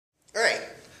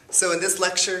So in this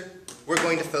lecture, we're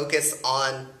going to focus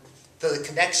on the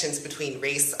connections between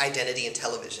race, identity, and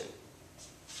television.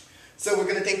 So we're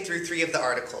going to think through three of the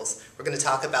articles. We're going to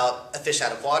talk about A Fish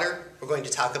Out of Water, we're going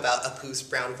to talk about Apu's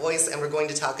Brown Voice, and we're going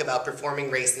to talk about Performing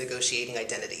Race, Negotiating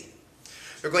Identity.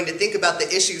 We're going to think about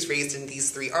the issues raised in these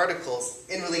three articles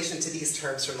in relation to these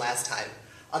terms from last time.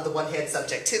 On the one hand,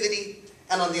 subjectivity,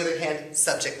 and on the other hand,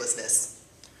 subjectlessness.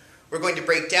 We're going to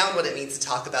break down what it means to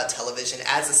talk about television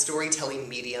as a storytelling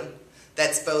medium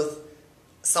that's both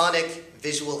sonic,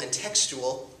 visual, and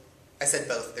textual. I said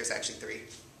both, there's actually three.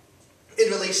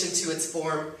 In relation to its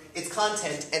form, its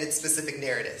content, and its specific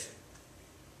narrative.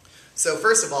 So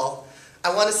first of all,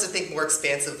 I want us to think more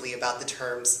expansively about the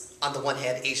terms, on the one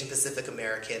hand, Asian Pacific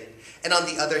American, and on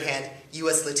the other hand,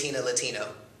 US Latina Latino.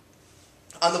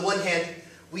 On the one hand,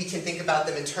 we can think about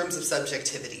them in terms of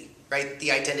subjectivity, right?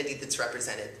 The identity that's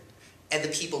represented, and the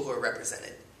people who are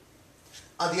represented.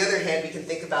 On the other hand, we can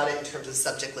think about it in terms of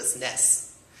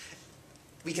subjectlessness.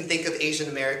 We can think of Asian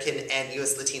American and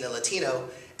US Latina Latino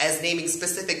as naming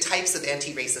specific types of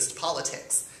anti-racist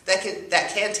politics that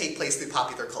can take place through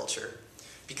popular culture.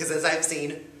 Because as I've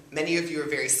seen, many of you are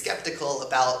very skeptical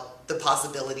about the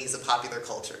possibilities of popular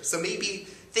culture. So maybe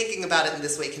thinking about it in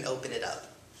this way can open it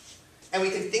up. And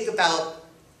we can think about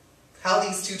how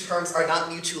these two terms are not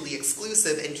mutually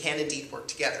exclusive and can indeed work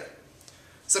together.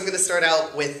 So I'm going to start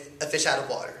out with A Fish Out of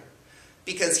Water.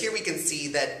 Because here we can see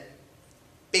that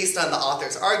based on the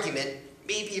author's argument,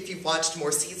 maybe if you've watched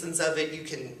more seasons of it, you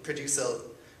can produce a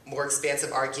more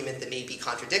expansive argument that maybe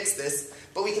contradicts this.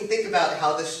 But we can think about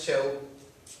how this show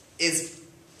is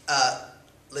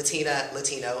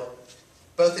Latino,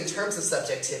 both in terms of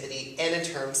subjectivity and in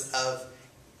terms of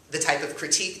the type of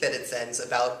critique that it sends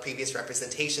about previous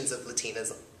representations of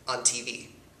Latinas on TV.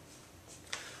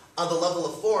 On the level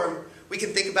of form, we can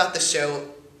think about the show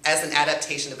as an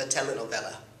adaptation of a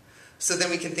telenovela. So then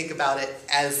we can think about it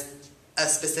as a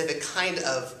specific kind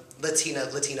of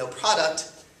Latino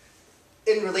product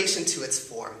in relation to its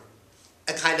form,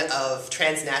 a kind of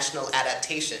transnational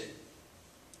adaptation.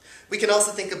 We can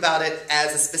also think about it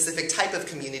as a specific type of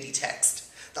community text.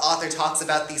 The author talks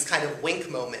about these kind of wink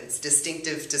moments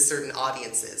distinctive to certain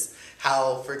audiences.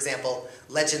 How, for example,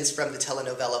 legends from the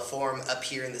telenovela form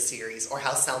appear in the series, or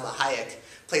how Salma Hayek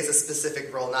plays a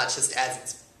specific role not just as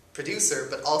its producer,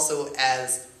 but also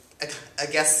as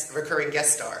a recurring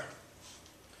guest star.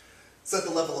 So at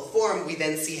the level of form, we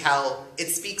then see how it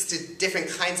speaks to different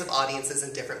kinds of audiences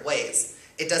in different ways.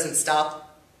 It doesn't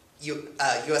stop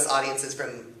US audiences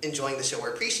from enjoying the show or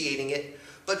appreciating it,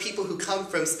 but people who come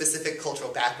from specific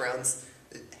cultural backgrounds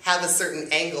have a certain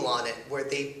angle on it where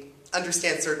they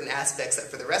understand certain aspects that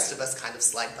for the rest of us kind of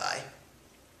slide by.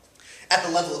 At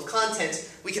the level of content,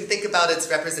 we can think about its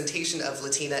representation of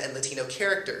Latina and Latino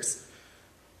characters.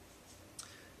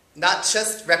 Not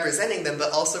just representing them,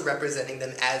 but also representing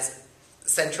them as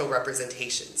central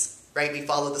representations, right? We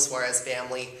follow the Suarez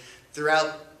family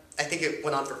throughout, I think it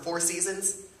went on for 4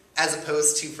 seasons, as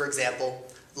opposed to, for example,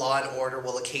 Law and Order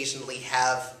will occasionally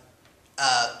have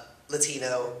a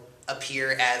Latino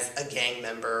appear as a gang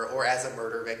member or as a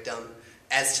murder victim,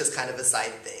 as just kind of a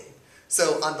side thing.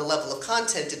 So on the level of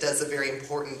content, it does a very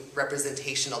important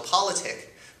representational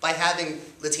politic by having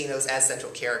Latinos as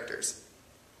central characters.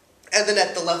 And then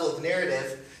at the level of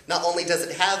narrative, not only does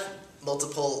it have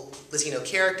multiple Latino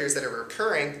characters that are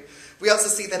recurring, we also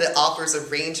see that it offers a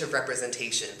range of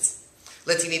representations.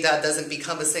 Latinidad doesn't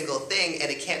become a single thing,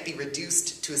 and it can't be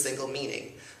reduced to a single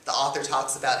meaning. The author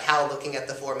talks about how, looking at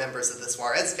the 4 members of the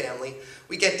Suarez family,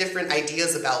 we get different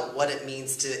ideas about what it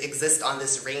means to exist on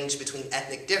this range between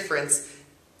ethnic difference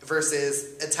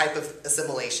versus a type of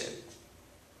assimilation.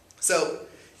 So,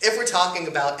 if we're talking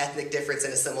about ethnic difference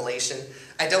and assimilation,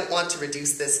 I don't want to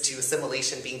reduce this to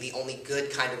assimilation being the only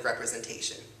good kind of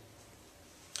representation.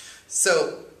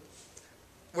 So,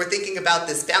 we're thinking about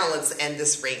this balance and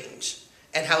this range,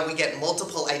 and how we get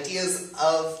multiple ideas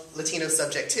of Latino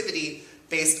subjectivity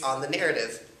based on the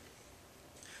narrative.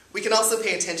 We can also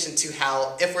pay attention to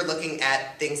how, if we're looking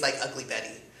at things like Ugly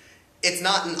Betty, it's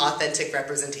not an authentic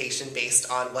representation based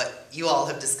on what you all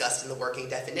have discussed in the working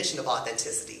definition of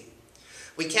authenticity.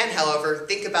 We can, however,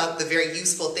 think about the very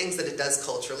useful things that it does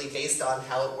culturally based on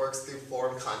how it works through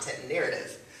form, content, and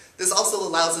narrative. This also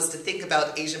allows us to think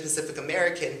about Asian Pacific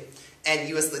American and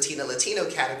US Latina Latino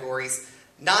categories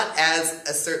not as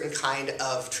a certain kind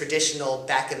of traditional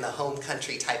back in the home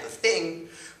country type of thing,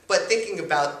 but thinking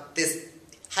about this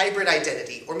hybrid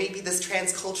identity, or maybe this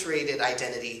transculturated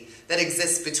identity that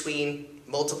exists between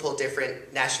multiple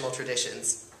different national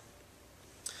traditions.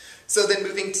 So then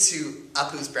moving to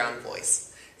Apu's Brown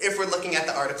Voice. If we're looking at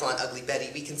the article on Ugly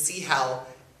Betty, we can see how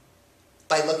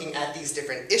by looking at these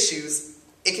different issues,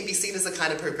 it can be seen as a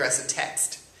kind of progressive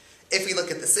text. If we look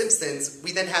at The Simpsons,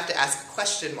 we then have to ask a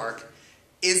question mark,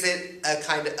 is it a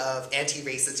kind of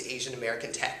anti-racist Asian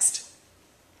American text?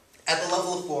 At the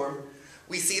level of form,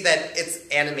 we see that it's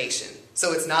animation,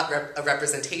 so it's not a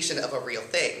representation of a real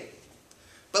thing.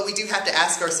 But we do have to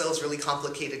ask ourselves really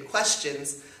complicated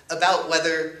questions about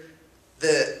whether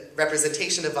the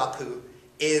representation of Apu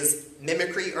is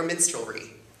mimicry or minstrelry,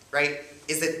 right?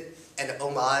 Is it an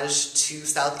homage to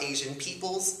South Asian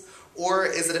peoples, or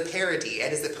is it a parody,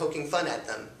 and is it poking fun at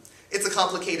them? It's a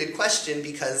complicated question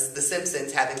because The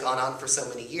Simpsons, having gone on for so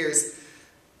many years,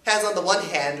 has on the one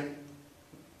hand,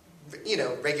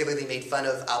 regularly made fun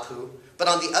of Apu, but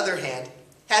on the other hand,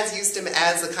 has used him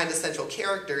as a kind of central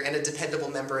character and a dependable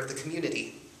member of the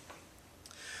community.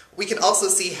 We can also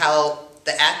see how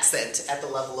the accent at the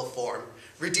level of form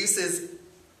reduces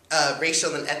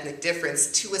racial and ethnic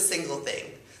difference to a single thing.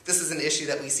 This is an issue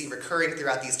that we see recurring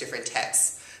throughout these different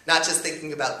texts, not just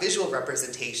thinking about visual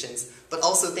representations, but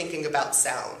also thinking about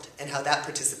sound and how that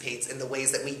participates in the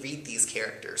ways that we read these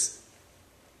characters.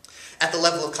 At the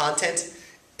level of content,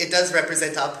 it does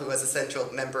represent Apu as a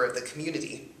central member of the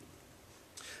community.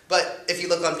 But if you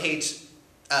look on page,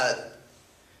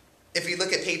 if we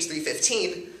look at page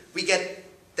 315, we get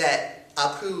that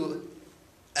Apu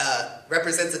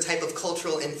represents a type of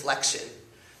cultural inflection.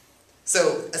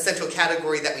 So a central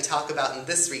category that we talk about in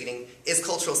this reading is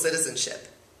cultural citizenship.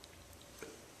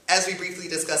 As we briefly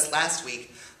discussed last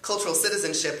week, cultural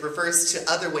citizenship refers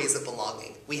to other ways of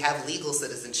belonging. We have legal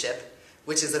citizenship,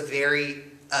 which is a very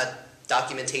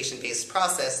documentation-based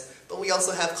process, but we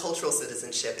also have cultural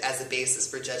citizenship as a basis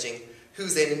for judging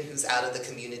who's in and who's out of the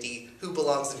community, who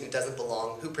belongs and who doesn't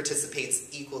belong, who participates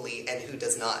equally and who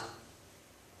does not.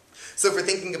 So if we're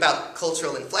thinking about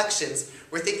cultural inflections,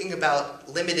 we're thinking about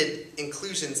limited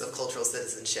inclusions of cultural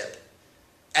citizenship.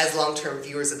 As long-term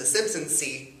viewers of The Simpsons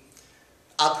see,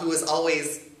 Apu is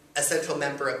always a central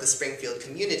member of the Springfield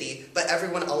community, but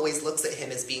everyone always looks at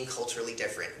him as being culturally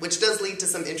different, which does lead to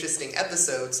some interesting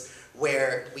episodes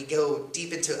where we go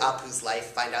deep into Apu's life,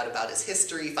 find out about his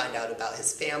history, find out about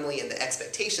his family and the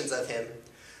expectations of him,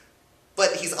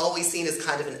 but he's always seen as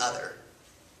kind of an other.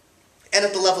 And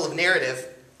at the level of narrative,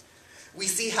 we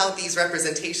see how these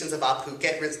representations of Apu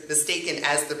get mistaken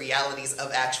as the realities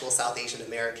of actual South Asian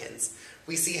Americans.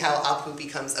 We see how Apu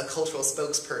becomes a cultural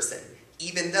spokesperson,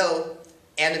 even though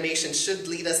animation should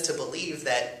lead us to believe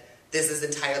that this is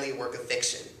entirely a work of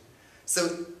fiction.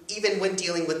 So even when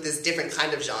dealing with this different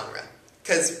kind of genre,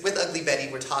 because with Ugly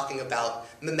Betty we're talking about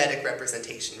mimetic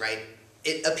representation, right?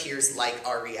 It appears like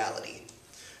our reality.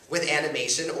 With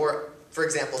animation, or for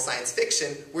example science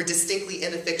fiction, we're distinctly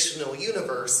in a fictional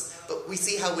universe, but we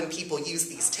see how when people use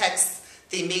these texts,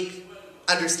 they make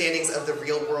understandings of the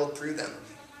real world through them.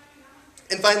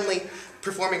 And finally,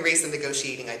 performing race and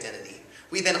negotiating identity.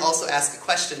 We then also ask a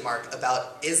question mark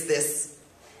about, is this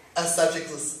a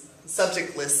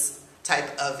subjectless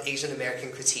type of Asian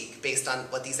American critique based on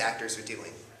what these actors are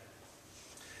doing?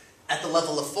 At the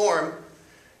level of form,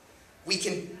 we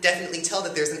can definitely tell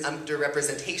that there's an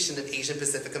underrepresentation of Asian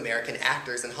Pacific American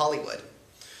actors in Hollywood.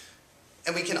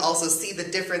 And we can also see the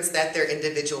difference that their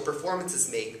individual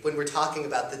performances make when we're talking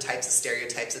about the types of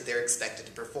stereotypes that they're expected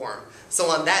to perform.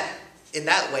 So in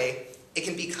that way, it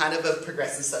can be kind of a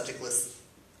progressive subjectless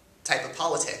type of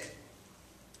politic.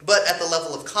 But at the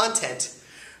level of content,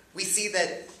 we see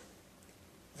that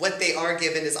what they are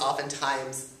given is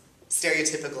oftentimes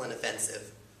stereotypical and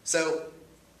offensive. So,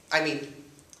 I mean,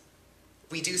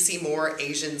 we do see more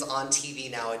Asians on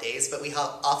TV nowadays, but we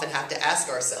often have to ask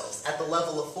ourselves, at the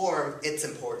level of form, it's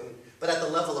important, but at the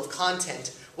level of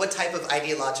content, what type of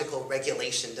ideological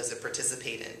regulation does it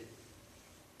participate in?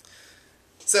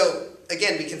 So,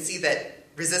 again, we can see that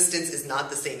resistance is not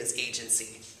the same as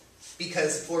agency,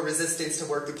 because for resistance to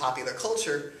work through popular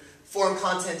culture, form,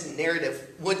 content, and narrative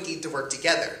would need to work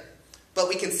together. But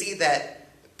we can see that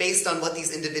based on what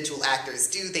these individual actors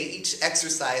do, they each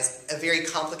exercise a very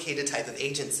complicated type of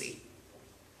agency.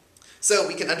 So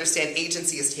we can understand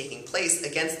agency is taking place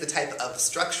against the type of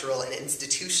structural and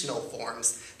institutional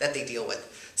forms that they deal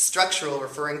with. Structural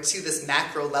referring to this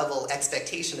macro level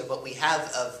expectation of what we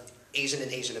have of Asian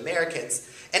and Asian Americans,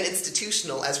 and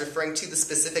institutional as referring to the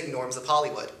specific norms of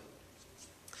Hollywood.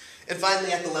 And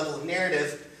finally, at the level of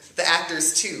narrative, the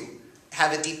actors too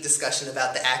have a deep discussion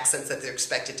about the accents that they're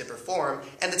expected to perform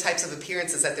and the types of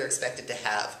appearances that they're expected to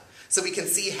have. So we can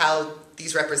see how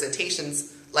these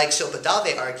representations, like Shilpa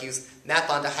Dave argues, map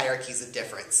onto hierarchies of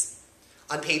difference.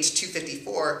 On page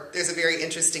 254, there's a very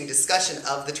interesting discussion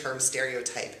of the term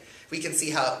stereotype, We can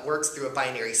see how it works through a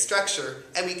binary structure,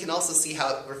 and we can also see how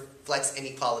it reflects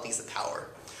inequalities of power.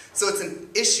 So it's an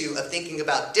issue of thinking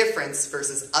about difference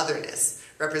versus otherness,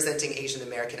 representing Asian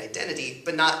American identity,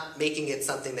 but not making it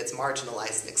something that's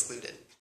marginalized and excluded.